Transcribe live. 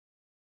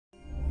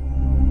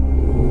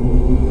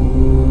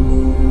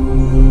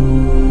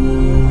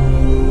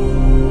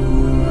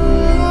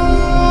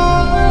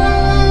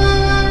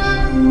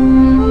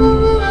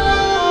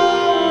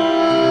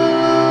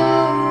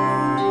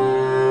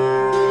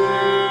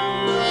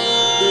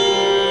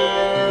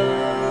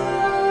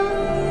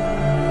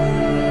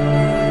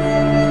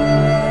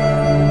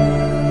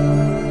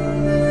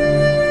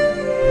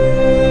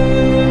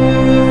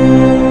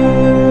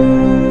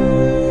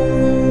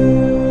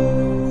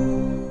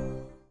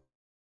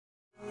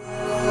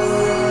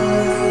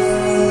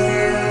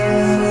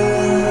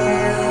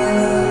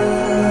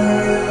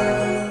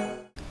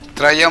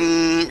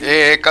Trayam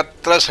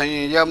ekatra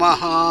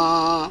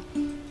samyamaha.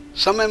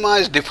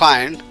 Samyama is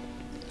defined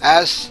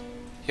as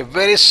a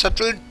very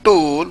subtle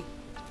tool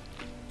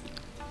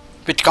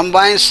which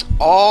combines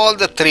all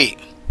the three: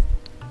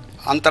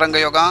 Antaranga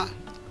Yoga,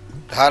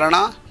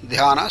 Dharana,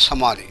 Dhyana,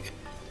 Samadhi.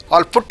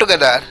 All put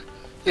together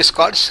is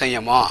called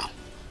Samyama.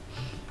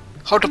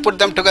 How to put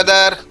them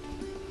together?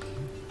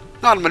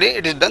 Normally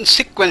it is done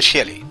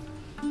sequentially.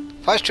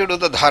 First you do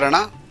the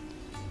Dharana,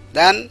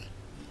 then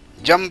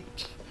jump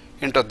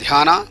into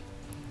Dhyana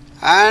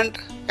and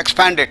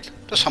expand it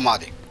to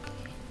Samadhi.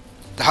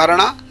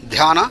 Dharana,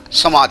 Dhyana,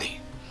 Samadhi.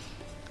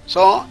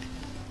 So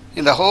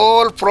in the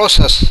whole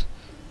process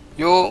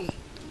you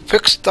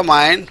fix the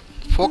mind,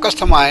 focus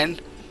the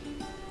mind,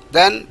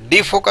 then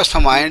defocus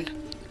the mind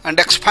and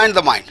expand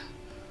the mind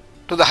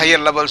to the higher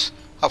levels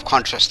of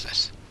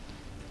consciousness.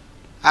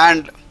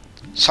 And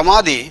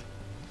Samadhi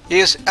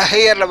is a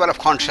higher level of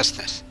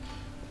consciousness,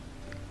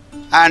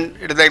 and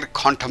it is like a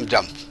quantum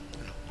jump.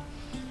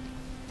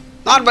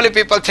 Normally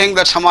people think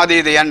that Samadhi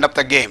is the end of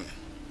the game.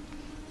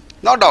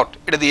 No doubt,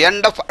 it is the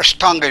end of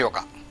Ashtanga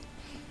Yoga.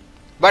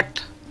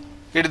 But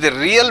it is the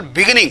real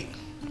beginning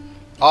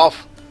of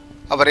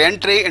our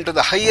entry into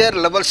the higher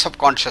levels of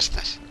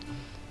consciousness.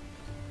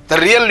 The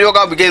real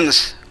yoga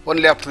begins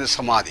only after the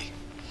Samadhi.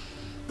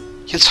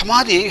 In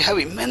Samadhi you have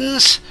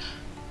immense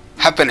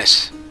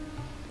happiness,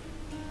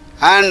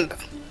 and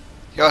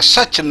you have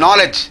such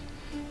knowledge,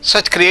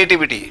 such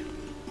creativity,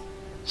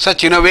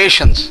 such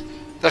innovations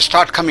that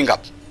start coming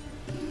up.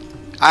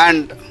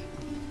 And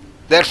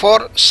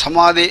therefore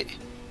Samadhi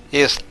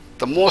is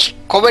the most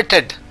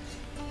coveted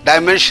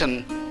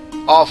dimension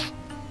of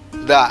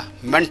the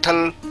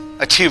mental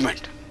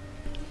achievement.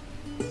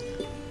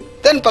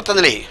 Then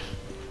Patanjali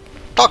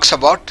talks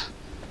about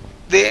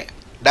the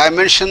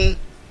dimension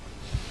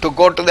to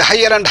go to the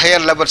higher and higher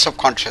levels of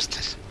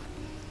consciousness,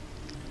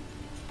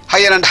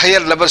 higher and higher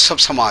levels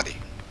of Samadhi.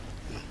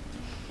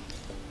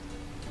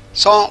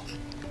 So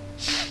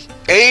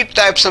 8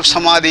 types of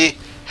Samadhi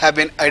have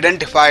been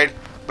identified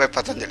by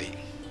Patanjali: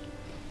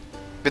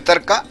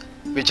 Vitarka,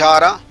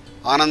 Vichara,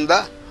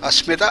 Ananda,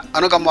 Asmita,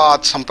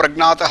 Anugamat,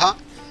 Sampragnataha,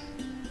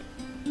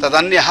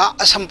 Tadanyaha,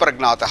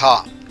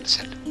 Asampragnataha.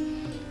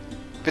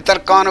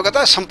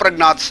 Vitarkanugata,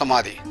 Sampragnat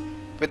Samadhi,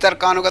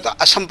 Vitarkanugata,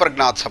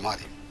 Asampragnat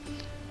Samadhi,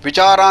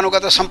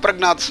 Vicharanugata,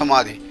 Sampragnat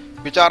Samadhi,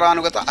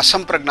 Vicharanugata,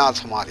 Asampragnat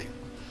Samadhi,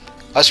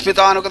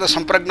 Asmitanugata,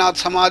 Sampragnat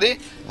Samadhi,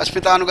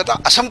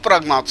 Asmitanugata,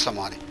 Asampragnat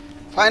Samadhi.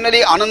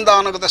 Finally,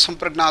 Anandanugata,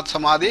 Sampragnat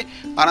Samadhi,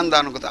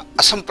 Anandanugata,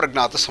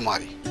 Asampragnata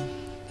Samadhi.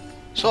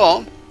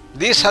 So,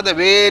 these are the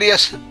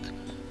various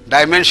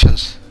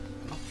dimensions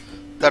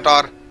that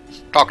are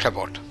talked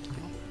about.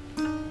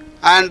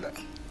 And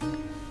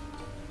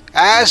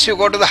as you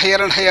go to the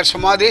higher and higher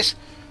Samadhis,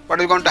 what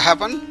is going to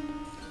happen?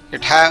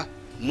 It have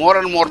more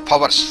and more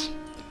powers,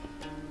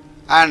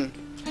 and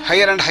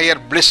higher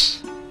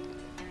bliss,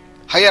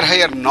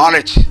 higher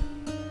knowledge,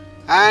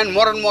 and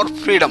more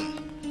freedom,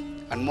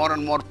 and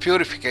more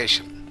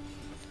purification,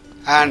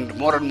 and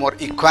more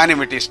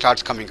equanimity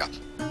starts coming up.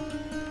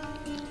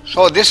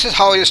 So this is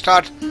how you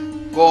start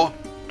go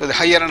to the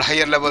higher and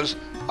higher levels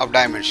of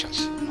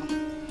dimensions.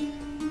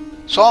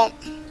 So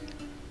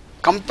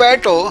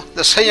compared to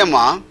the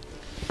Samyama,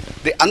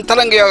 the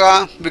Antaranga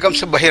Yoga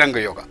becomes a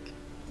Bahiranga Yoga.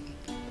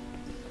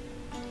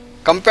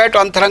 Compared to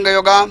Antaranga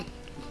Yoga,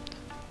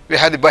 we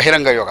have the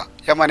Bahiranga Yoga,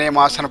 Yama,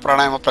 Niyama, Asana,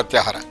 Pranayama,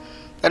 Pratyahara.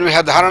 Then we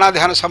have Dharana,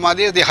 Dhyana,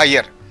 Samadhi is the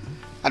higher.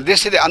 And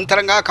this is the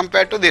Antaranga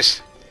compared to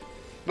this.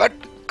 But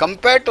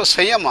compared to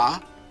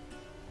Samyama,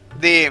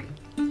 the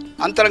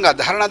Antaranga,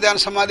 Dharana, Dhyana,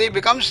 Samadhi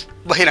becomes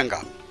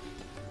Bahiranga.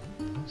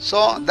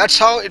 So that's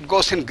how it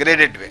goes in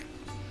graded way,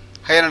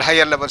 higher and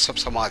higher levels of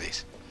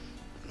Samadhis.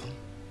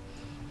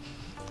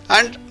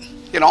 And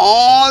in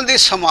all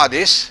these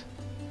Samadhis,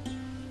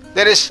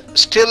 there is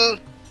still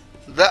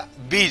the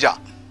Bija,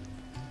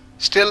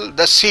 still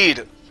the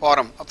seed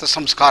form of the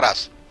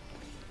Samskaras.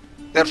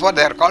 Therefore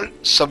they are called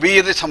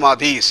Sabhija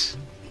Samadhis.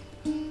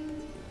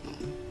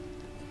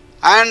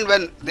 And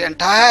when the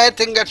entire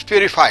thing gets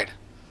purified,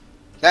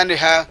 then you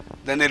have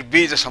the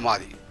Nirbija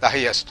Samadhi, the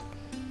highest.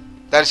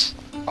 That's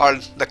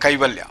called the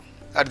Kaivalya,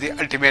 that's the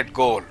ultimate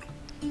goal.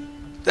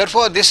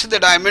 Therefore this is the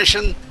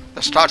dimension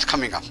that starts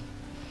coming up.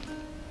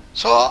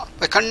 So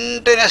by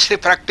continuously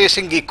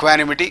practicing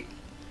equanimity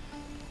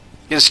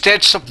in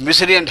states of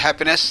misery and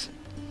happiness,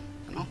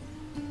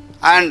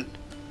 and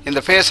in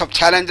the face of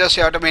challenges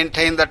you have to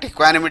maintain that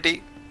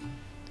equanimity,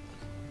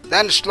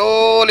 then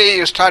slowly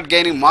you start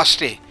gaining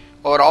mastery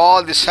over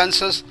all the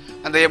senses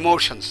and the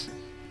emotions,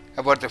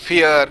 about the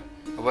fear,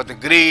 about the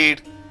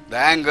greed, the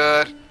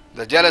anger,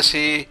 the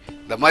jealousy,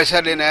 the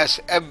miserliness,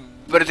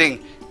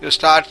 everything you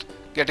start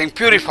getting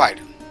purified.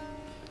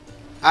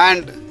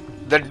 And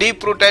the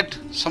deep-rooted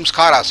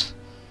samskaras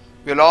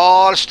will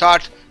all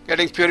start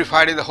getting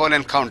purified in the whole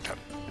encounter.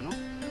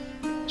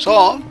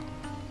 So,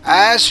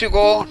 as you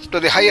go to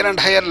the higher and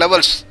higher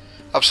levels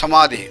of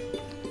Samadhi,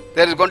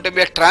 there is going to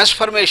be a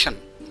transformation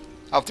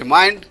of the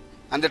mind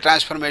and the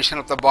transformation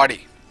of the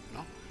body.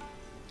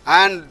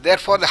 And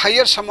therefore the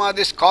higher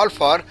samadhis call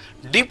for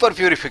deeper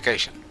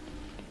purification,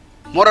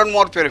 more and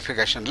more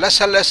purification,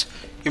 less and less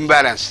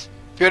imbalance,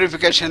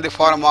 purification in the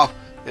form of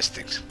these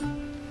things.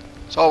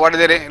 So what is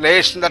the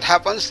relation that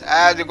happens?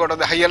 As you go to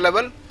the higher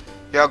level,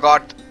 you have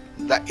got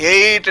the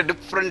 8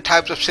 different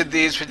types of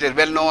siddhis, which is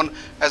well known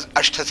as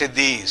Ashta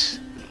Siddhis.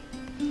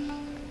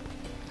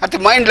 At the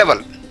mind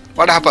level,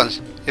 what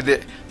happens is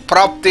the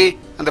Prapti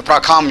and the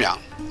Prakamya.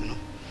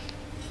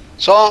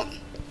 So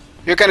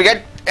you can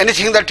get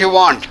anything that you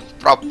want,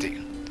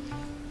 Prapti.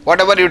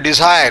 Whatever you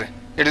desire,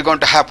 it is going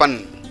to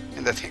happen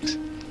in the things.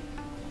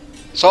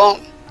 So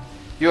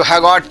you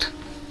have got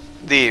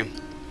the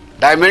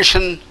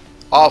dimension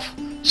of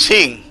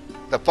seeing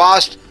the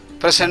past,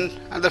 present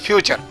and the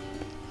future.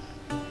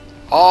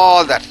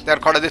 All that, they are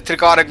called as the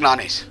Trikara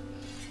Jnanis.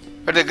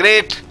 But the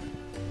great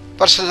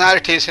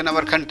personalities in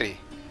our country,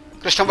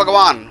 Krishna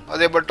Bhagavan was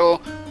able to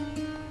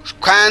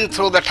scan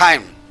through the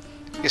time.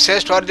 He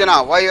says to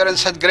Arjuna, why you are in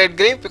such great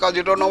grief? Because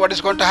you don't know what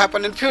is going to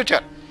happen in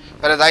future.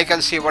 Whereas I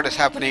can see what is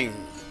happening.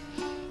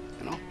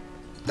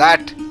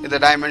 That is the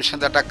dimension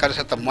that occurs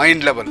at the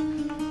mind level.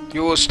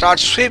 You start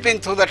sweeping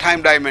through the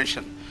time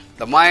dimension.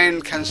 The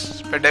mind can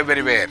spread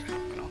everywhere.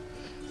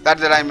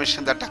 That's the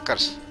dimension that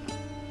occurs.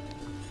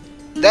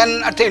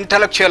 Then at the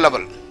intellectual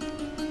level,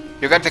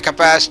 you get the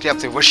capacity of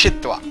the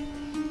Vashitva.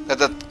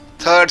 That's the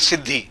third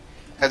Siddhi,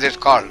 as it's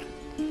called.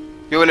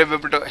 You will be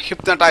able to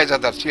hypnotize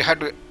others.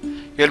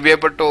 You'll be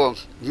able to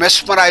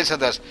mesmerize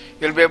others.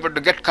 You'll be able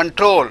to get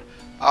control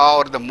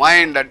over the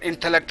mind and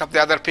intellect of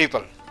the other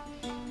people.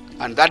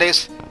 And that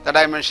is the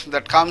dimension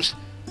that comes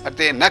at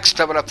the next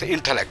level of the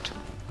intellect.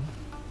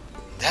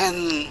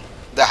 Then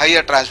the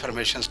higher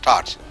transformation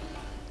starts.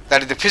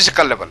 That is the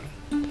physical level.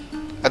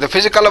 At the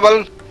physical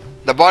level,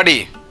 the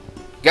body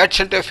gets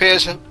into a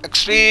phase of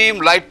extreme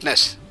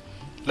lightness,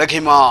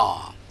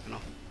 laghima.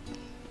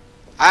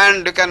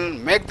 And you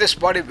can make this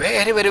body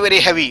very, very, very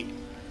heavy,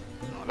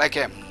 like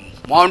a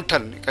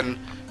mountain. You can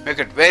make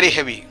it very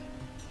heavy.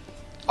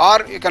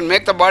 Or you can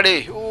make the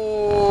body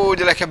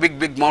huge, like a big,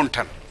 big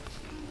mountain.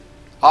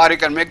 Or you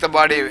can make the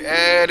body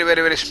very,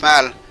 very, very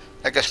small,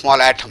 like a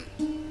small atom.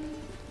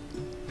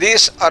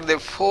 These are the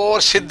 4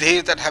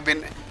 siddhis that have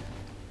been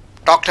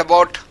talked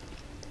about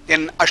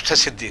in Ashta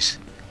Siddhis.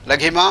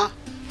 Laghima,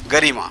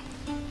 Garima,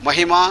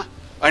 Mahima,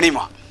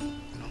 Anima.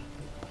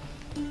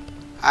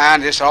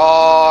 And this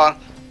all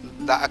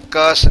that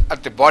occurs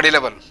at the body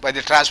level by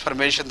the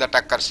transformation that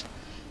occurs.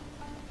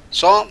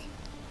 So,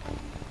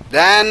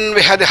 then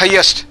we have the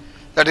highest,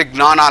 that is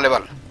Gnana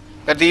level,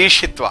 that is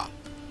the Ishitva.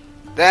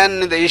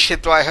 Then in the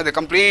Ishitva I have the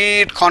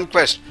complete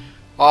conquest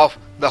of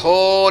the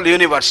whole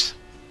universe.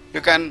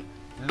 You can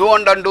do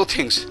and undo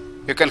things.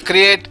 You can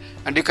create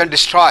and you can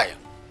destroy.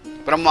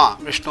 Brahma,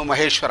 Vishnu,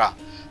 Maheshwara,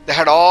 they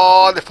had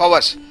all the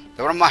powers.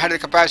 The Brahma had the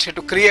capacity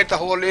to create the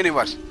whole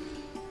universe.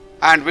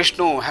 And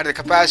Vishnu had the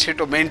capacity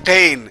to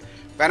maintain.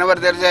 Whenever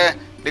there is a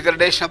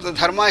degradation of the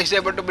dharma, he is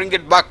able to bring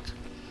it back.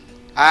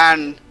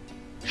 And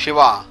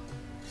Shiva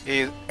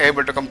is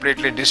able to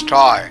completely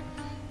destroy.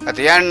 At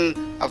the end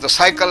of the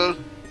cycle,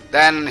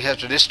 then he has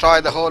to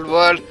destroy the whole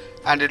world,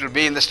 and it will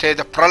be in the stage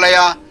of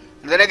pralaya,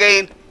 and then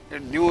again a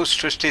new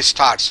srishti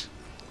starts.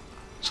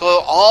 So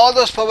all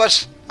those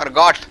powers are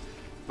got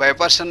by a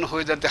person who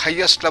is at the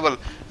highest level,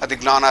 at the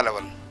Gnana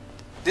level.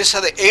 These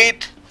are the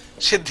 8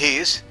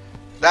 siddhis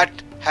that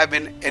have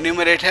been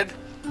enumerated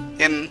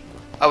in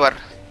our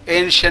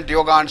ancient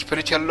yoga and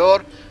spiritual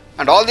lore,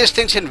 and all these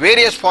things in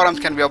various forms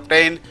can be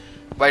obtained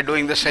by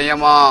doing the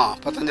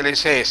Sanyama. Patanjali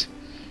says,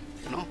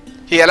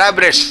 he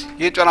elaborates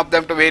each one of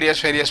them to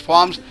various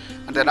forms,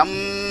 and the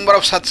number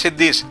of such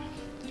siddhis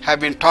have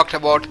been talked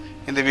about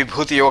in the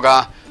Vibhuti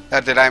Yoga.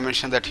 That's the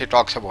dimension that he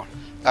talks about,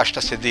 the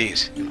Ashta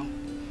Siddhis.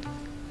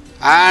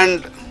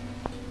 And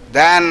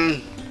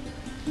then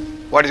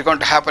what is going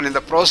to happen in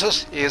the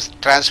process is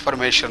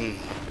transformation.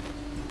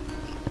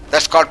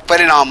 That's called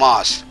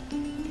Parinamas.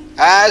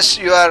 As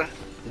you are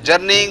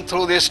journeying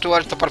through this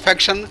towards the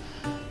perfection,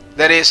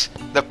 there is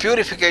the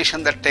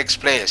purification that takes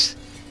place.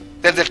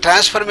 There is the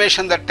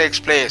transformation that takes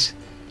place.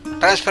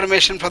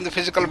 Transformation from the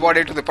physical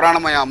body to the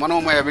pranamaya,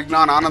 manomaya,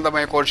 vijnana,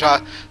 anandamaya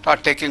kosha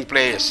start taking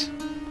place.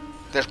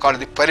 That's called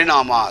the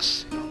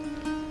parinamas.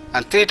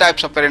 And 3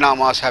 types of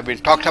parinamas have been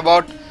talked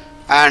about,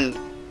 and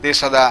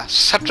these are the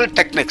subtle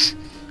techniques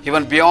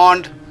even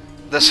beyond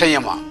the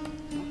Sanyama.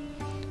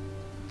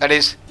 That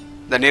is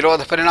the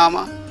Nirodha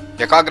Parinama,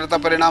 Ekagrata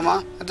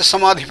Parinama and the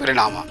Samadhi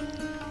Parinama.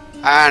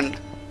 And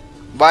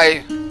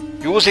by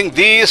using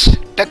these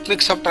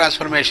techniques of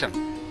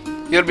transformation,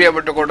 you will be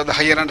able to go to the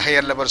higher and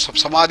higher levels of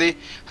Samadhi,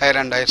 higher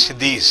and higher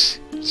Siddhis.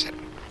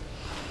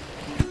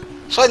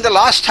 So in the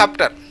last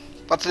chapter,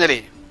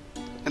 Patanjali,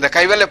 in the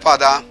Kaivalya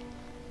Pada,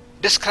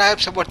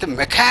 describes about the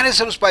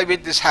mechanisms by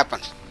which this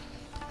happens.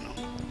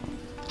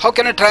 How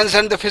can you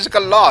transcend the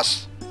physical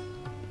laws?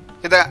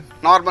 Is a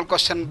normal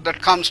question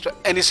that comes to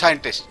any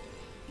scientist.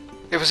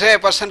 If you say a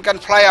person can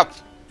fly up,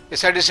 he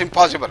said it's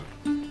impossible.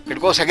 It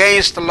goes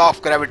against the law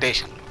of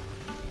gravitation,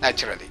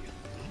 naturally.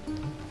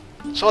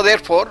 So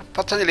therefore,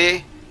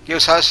 Patanjali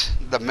gives us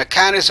the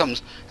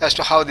mechanisms as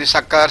to how this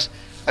occurs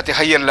at a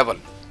higher level.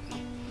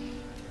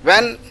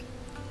 When,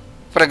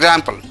 for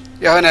example,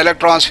 you have an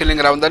electrons filling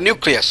around the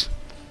nucleus,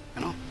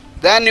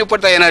 then you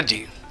put the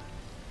energy,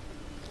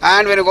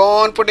 and when you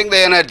go on putting the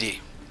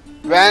energy,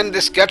 when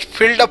this gets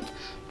filled up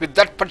with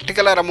that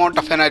particular amount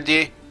of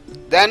energy,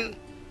 then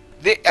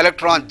the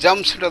electron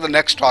jumps into the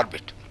next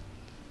orbit.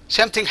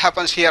 Same thing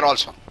happens here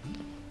also.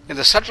 In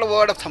the subtle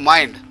world of the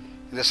mind,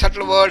 in the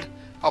subtle world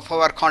of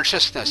our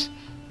consciousness,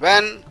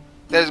 when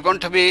there is going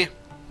to be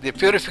the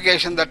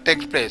purification that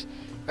takes place,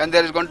 when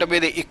there is going to be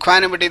the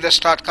equanimity that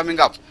starts coming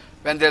up,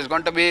 when there is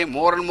going to be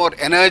more and more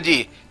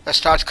energy that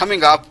starts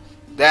coming up,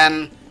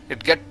 then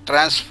it gets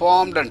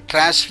transformed and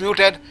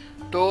transmuted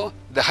to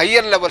the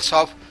higher levels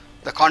of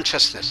the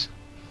consciousness.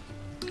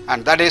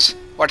 And that is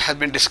what has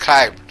been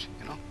described.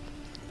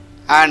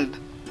 And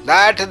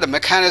that is the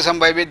mechanism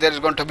by which there is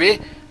going to be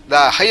the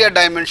higher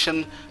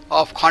dimension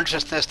of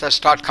consciousness that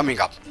start coming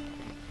up.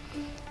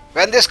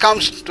 When this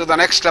comes to the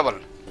next level,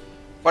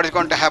 what is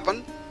going to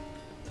happen?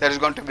 There is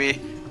going to be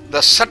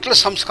the subtle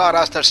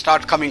samskaras that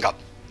start coming up.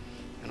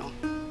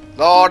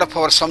 Lot of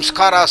our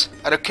samskaras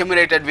are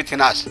accumulated within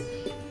us,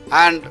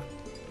 and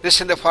this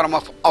in the form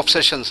of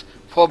obsessions,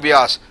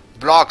 phobias,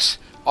 blocks,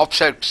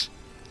 objects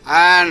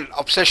and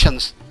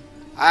obsessions,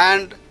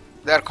 and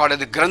they are called as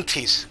the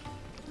granthis.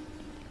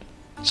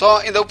 So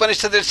in the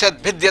Upanishad it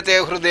said,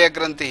 Bhidyate hrudaya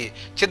granthi,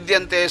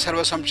 chidyante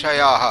sarva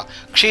samshayaha,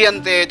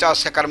 kshiyante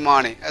chasya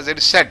karmani, as it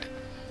is said.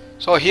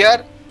 So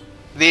here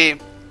the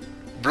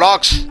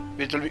blocks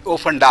which will be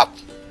opened up,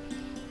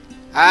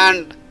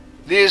 and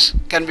these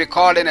can be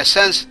called in a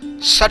sense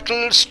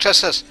subtle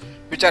stresses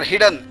which are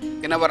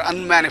hidden in our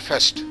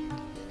unmanifest,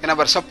 in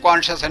our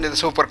subconscious and in the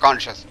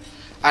superconscious,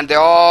 and they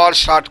all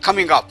start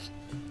coming up,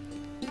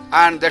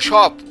 and they show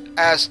up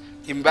as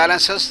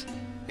imbalances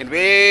in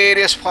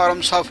various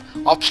forms of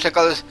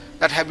obstacles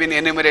that have been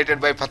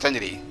enumerated by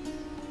Patanjali.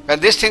 When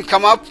these things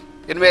come up,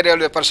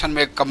 invariably a person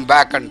may come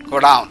back and go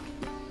down.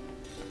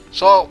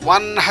 So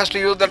one has to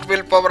use that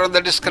willpower and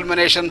the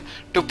discrimination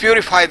to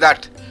purify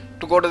that,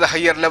 to go to the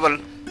higher level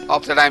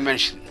of the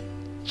dimension.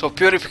 So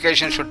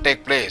purification should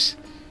take place.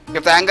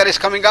 If the anger is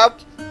coming up,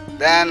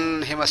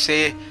 then he must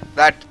say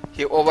that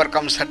he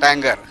overcomes that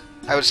anger.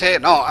 I will say,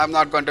 no, I am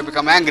not going to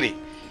become angry.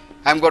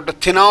 I am going to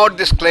thin out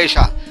this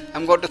klesha. I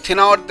am going to thin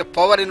out the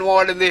power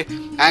involved in the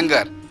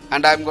anger,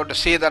 and I am going to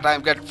see that I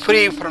get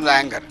free from the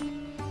anger.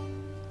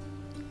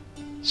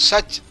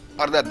 Such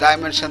are the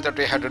dimensions that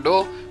we have to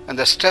do. When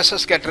the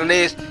stresses get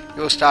released,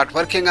 you start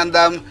working on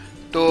them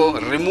to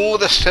remove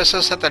the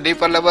stresses at the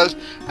deeper levels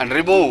and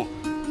remove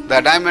the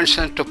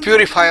dimensions to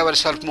purify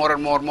ourselves more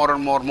and more, more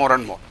and more, more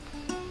and more.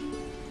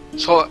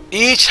 So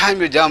each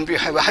time you jump, you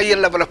have a higher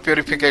level of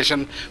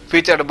purification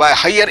featured by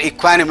higher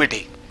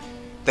equanimity.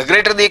 The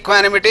greater the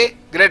equanimity,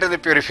 greater the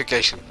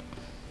purification.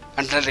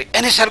 Under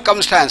any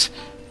circumstance,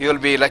 you will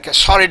be like a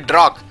solid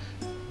rock.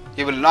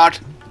 You will not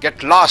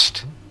get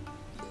lost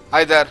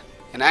either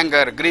in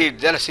anger, greed,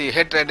 jealousy,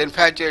 hatred,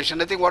 infatuation,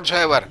 nothing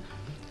whatsoever.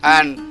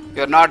 And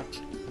you are not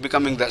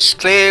becoming the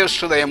slaves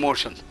to the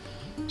emotions.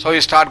 So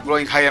you start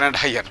growing higher and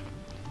higher.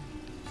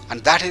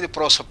 And that is the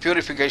process of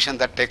purification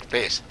that takes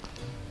place.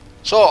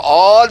 So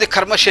all the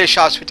karma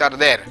sheshas which are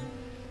there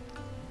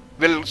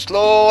will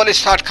slowly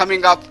start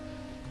coming up.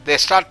 They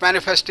start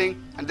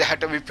manifesting and they have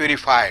to be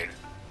purified.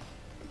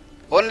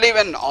 Only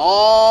when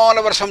all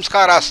our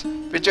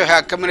samskaras which you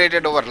have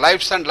accumulated over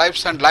lives and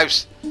lives and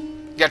lives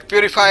get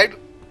purified,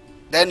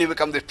 then you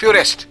become the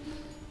purest.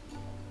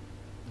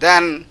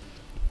 Then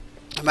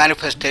the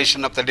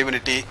manifestation of the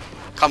divinity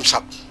comes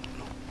up.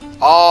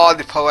 All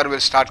the power will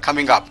start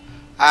coming up,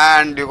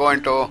 and you go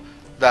into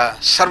the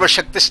Sarva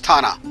Shakti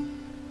Sthana,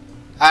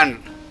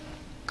 and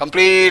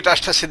complete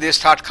Ashtasiddhis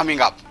start coming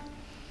up.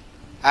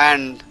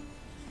 And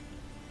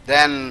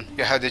then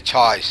you have the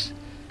choice.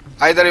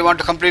 Either you want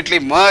to completely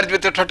merge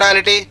with the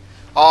totality,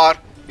 or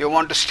you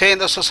want to stay in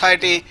the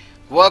society,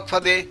 work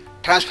for the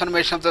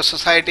transformation of the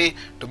society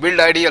to build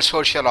ideal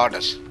social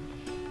orders.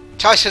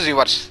 Choice is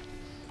yours.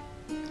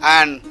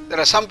 And there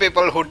are some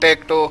people who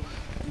take to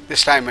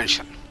this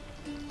dimension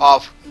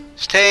of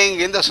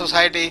staying in the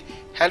society,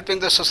 helping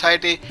the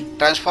society,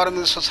 transforming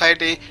the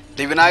society,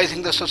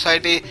 divinizing the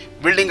society,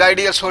 building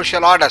ideal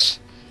social orders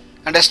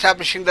and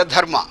establishing the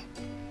dharma.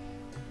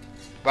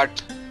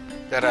 But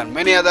there are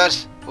many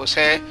others who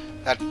say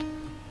that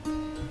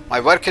my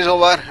work is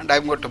over and I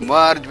am going to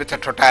merge with the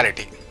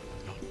totality.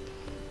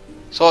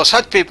 So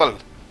such people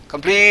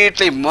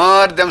completely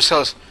merge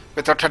themselves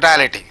with the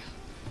totality,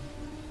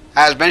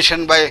 as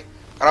mentioned by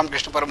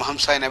Ramakrishna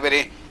Paramahamsa in a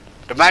very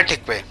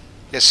dramatic way.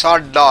 A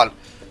salt doll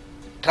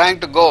trying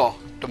to go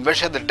to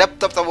measure the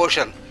depth of the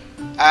ocean,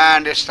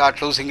 and it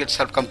starts losing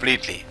itself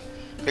completely,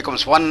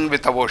 becomes one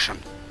with the ocean.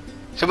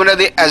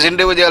 Similarly, as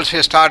individuals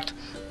we start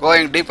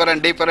going deeper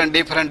and deeper and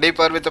deeper and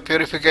deeper with the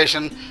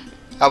purification,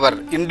 our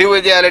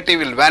individuality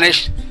will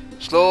vanish.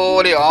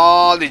 Slowly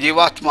all the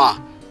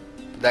jivatma,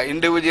 the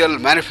individual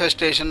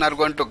manifestation are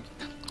going to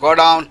go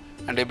down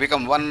and they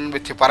become one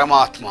with the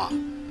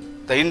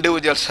Paramatma. The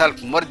individual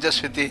self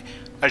merges with the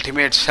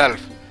ultimate self.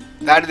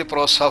 That is the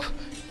process of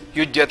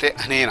yujyate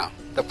anena.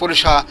 The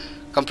Purusha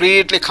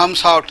completely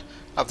comes out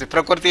of the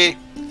Prakriti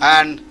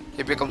and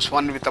he becomes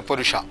one with the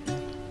Purusha.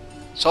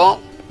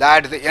 So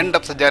that is the end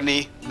of the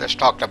journey that's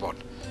talked about.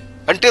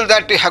 Until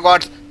that you have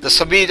got the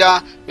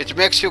Sabija, which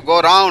makes you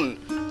go round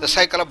the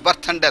cycle of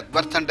birth and death,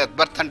 birth and death,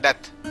 birth and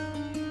death.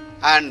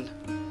 And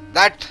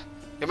that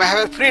you may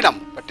have a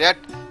freedom, but yet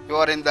you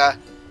are in the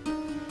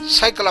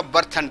cycle of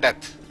birth and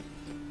death.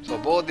 So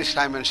both these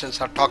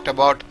dimensions are talked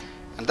about,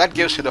 and that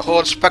gives you the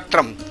whole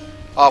spectrum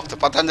of the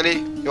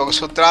Patanjali Yoga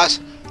Sutras,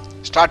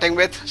 starting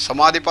with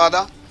Samadhi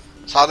Pada,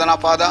 Sadhana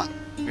Pada,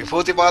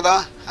 Vibhuti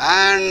Pada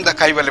and the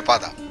Kaivalya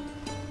Pada.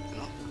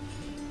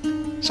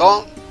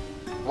 So,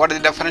 what is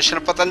the definition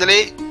of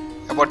Patanjali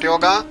about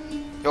yoga?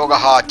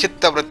 Yogaha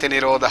chitta vritti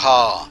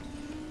nirodha.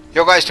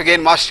 Yoga is to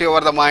gain mastery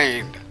over the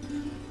mind.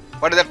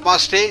 What is that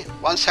mastery?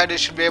 One side you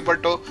should be able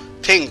to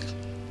think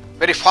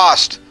very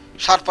fast,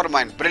 sharper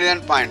mind,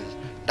 brilliant mind,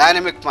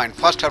 dynamic mind,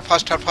 faster,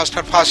 faster,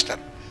 faster, faster.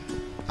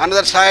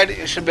 Another side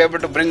you should be able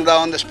to bring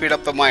down the speed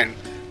of the mind,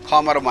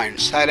 calmer mind,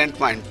 silent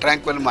mind,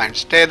 tranquil mind.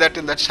 Stay that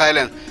in that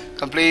silence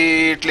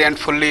completely and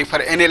fully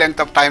for any length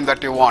of time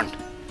that you want.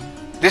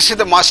 This is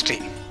the mastery.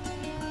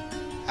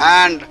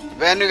 And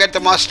when you get the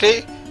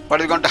mastery,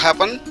 what is going to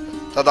happen?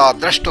 Tada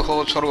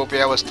drashtuho swarupi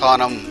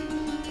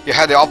avasthanam. You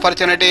have the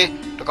opportunity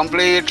to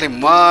completely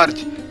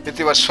merge with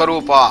your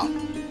swarupa,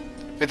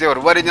 with your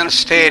original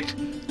state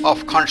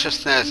of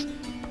consciousness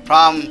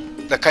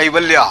from the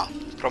Kaivalya,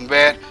 from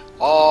where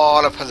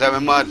all of us have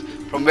emerged,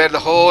 from where the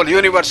whole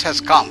universe has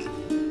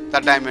come,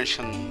 that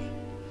dimension.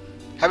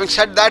 Having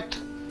said that,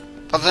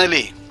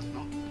 Patanjali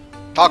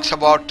talks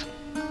about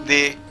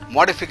the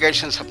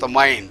modifications of the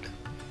mind.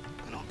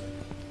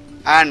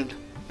 And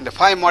in the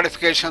 5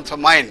 modifications of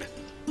mind,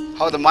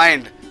 how the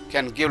mind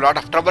can give a lot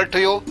of trouble to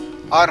you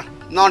or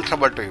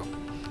non-trouble to you.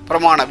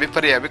 Pramana,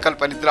 Viparya,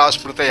 Vikalpa, Nidra,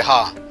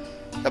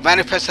 Smriteha. The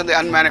manifest and the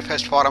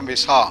unmanifest form we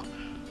saw.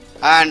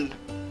 And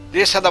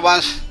these are the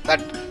ones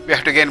that we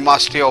have to gain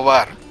mastery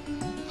over.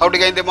 How to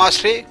gain the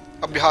mastery?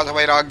 Abhyasa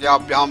Vairagya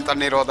Abhyam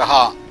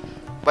Tannirodha.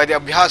 By the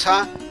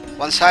Abhyasa,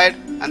 one side,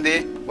 and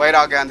the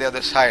Vairagya on the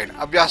other side.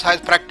 Abhyasa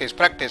is practice,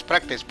 practice,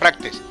 practice,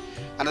 practice.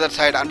 Another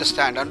side,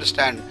 understand,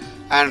 understand,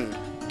 and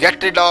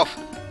get rid of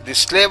the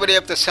slavery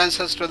of the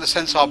senses to the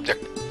sense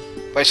object.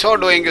 By so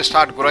doing, you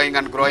start growing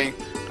and growing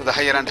to the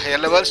higher and higher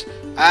levels,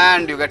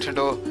 and you get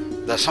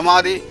into the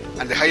Samadhi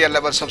and the higher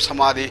levels of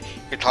Samadhi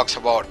he talks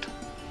about.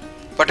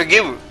 But to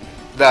give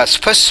the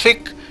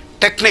specific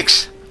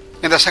techniques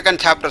in the second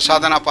chapter,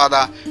 Sadhana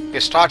Pada, he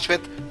starts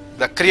with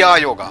the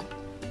Kriya Yoga,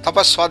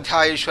 Tapas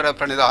Swadhyaya Ishvara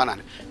Pranidhana,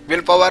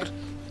 willpower,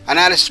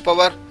 analysis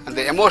power, and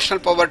the emotional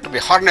power to be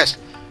harnessed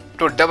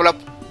to develop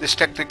this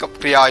technique of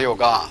Kriya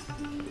Yoga.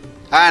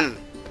 And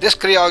this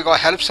Kriya Yoga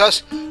helps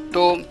us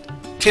to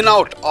thin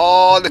out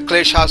all the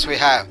kleshas we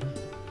have.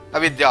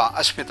 Avidya,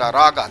 Asmita,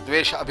 Raga,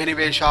 Dvesha,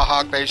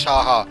 Abhiniveshaha,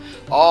 Kleshaha.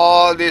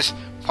 All these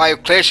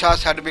 5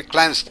 kleshas have to be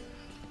cleansed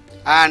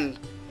and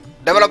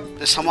develop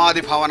the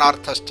Samadhi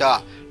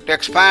Bhavanarthascha, to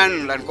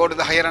expand and go to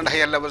the higher and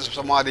higher levels of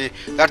Samadhi.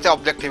 That's the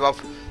objective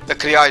of the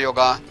Kriya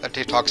Yoga that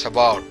he talks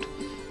about.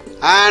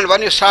 And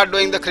when you start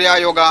doing the Kriya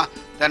Yoga,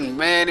 then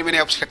many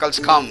obstacles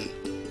come.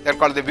 They are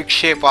called the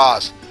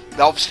Vikshepas,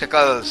 the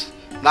obstacles.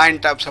 9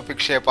 types of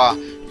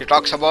Vikshepa he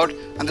talks about,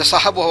 and the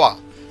Sahabhava,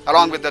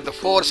 along with that the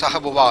 4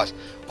 Sahabhavas.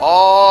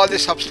 All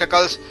these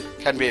obstacles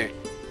can be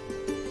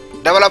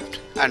developed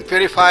and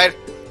purified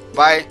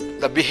by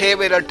the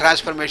behavioral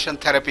transformation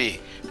therapy.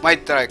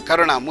 Maitra,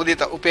 Karuna,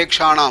 Mudita,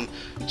 Upekshanam,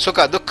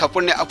 Sukha, Dukkha,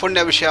 Punya,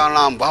 Apunya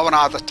Vishayanam,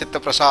 Bhavanata, Chitta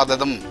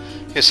Prasadadam,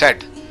 he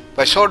said.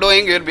 By so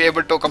doing, you will be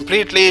able to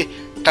completely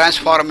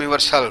transform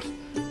yourself.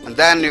 And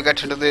then you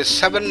get into the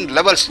 7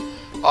 levels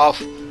of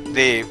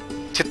the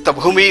Chitta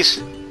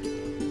Bhumis,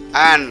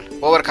 and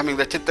overcoming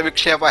the Chitta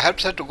Vikshepa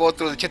helps us to go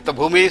through the Chitta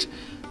Bhumis,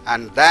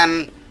 and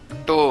then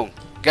to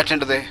get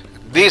into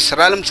these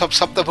realms of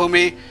Sapta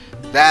Bhumi.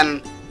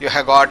 Then you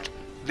have got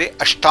the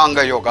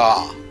Ashtanga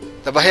Yoga,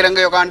 the Bahiranga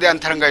Yoga and the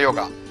Antharanga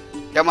Yoga.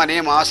 Yama,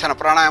 Niyama, Asana,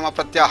 Pranayama,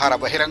 Pratyahara,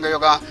 Bahiranga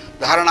Yoga,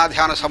 Dharana,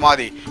 Dhyana,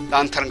 Samadhi, the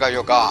Antharanga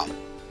Yoga.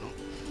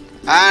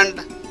 And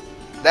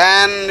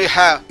then you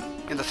have,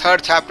 in the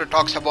 3rd chapter,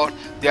 talks about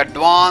the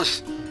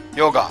advanced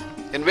yoga,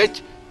 in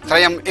which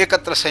Trayam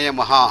Ekatra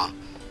Sayamaha,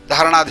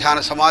 Dharana,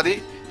 Dhyana,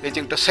 Samadhi,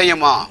 reaching to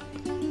Sayama.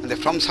 And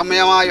from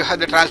Sayama you have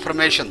the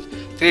transformation,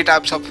 3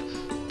 types of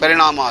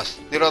Parinamas,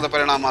 Nirodha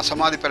Parinama,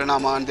 Samadhi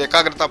Parinama, and the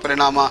Ekagrata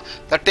Parinama,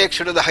 that takes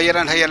you to the higher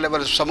and higher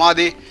levels of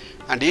Samadhi.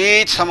 And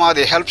each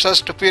Samadhi helps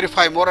us to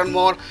purify more and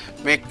more,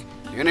 make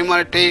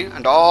unanimity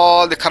and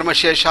all the karma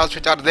sheshas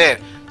which are there.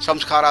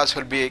 Samskaras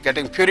will be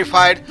getting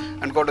purified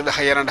and go to the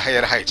higher and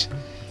higher heights.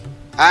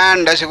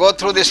 And as you go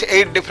through these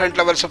 8 different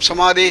levels of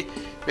Samadhi,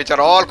 which are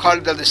all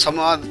called the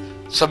Samadhi,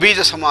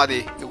 Sabija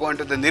Samadhi, you go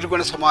into the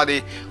Nirguna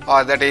Samadhi,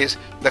 or that is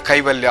the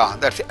Kaivalya,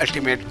 that's the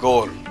ultimate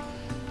goal.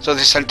 So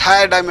this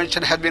entire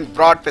dimension has been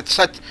brought with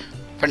such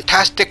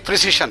fantastic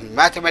precision,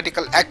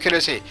 mathematical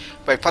accuracy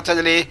by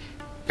Patanjali.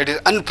 It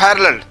is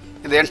unparalleled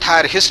in the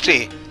entire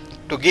history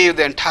to give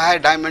the entire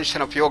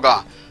dimension of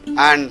yoga,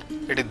 and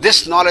it is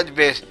this knowledge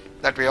base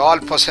that we all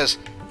possess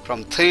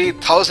from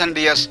 3,000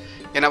 years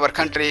in our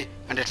country,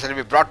 and it shall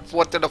be brought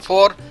forth to the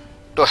fore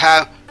to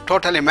have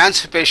total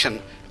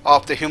emancipation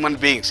of the human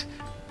beings,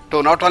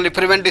 to not only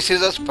prevent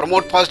diseases,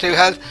 promote positive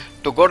health,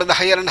 to go to the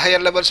higher and higher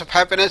levels of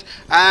happiness,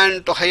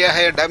 and to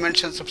higher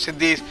dimensions of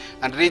siddhis,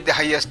 and reach the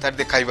highest, that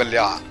the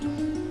kaivalya.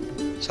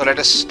 So let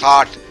us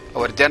start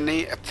our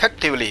journey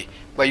effectively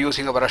by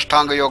using our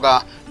Ashtanga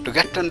Yoga to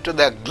get into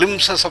the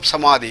glimpses of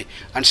Samadhi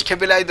and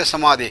stabilize the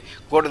Samadhi,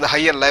 go to the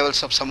higher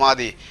levels of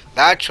Samadhi.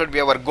 That should be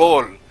our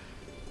goal,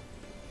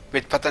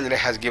 which Patanjali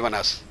has given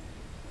us.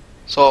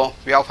 So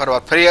we offer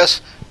our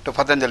prayers to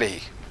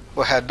Patanjali,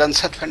 who has done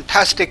such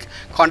fantastic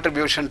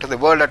contribution to the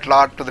world at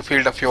large, to the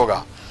field of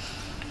yoga.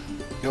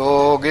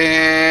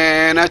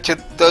 Yogena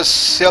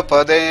chittasya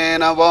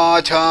padena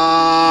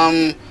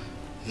vacham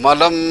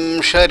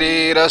malam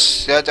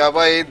sharirasya cha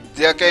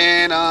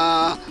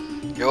vaidyakena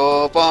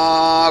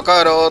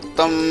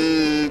yopakarotam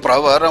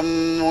pravaram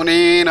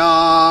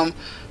muninam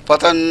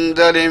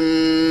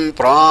patanjalim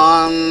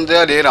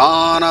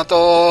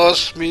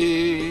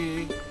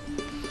pranjaliranatosmi.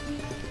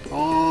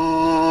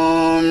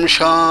 Om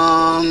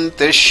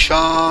Shanti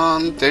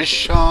Shanti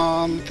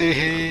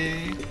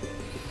Shanti.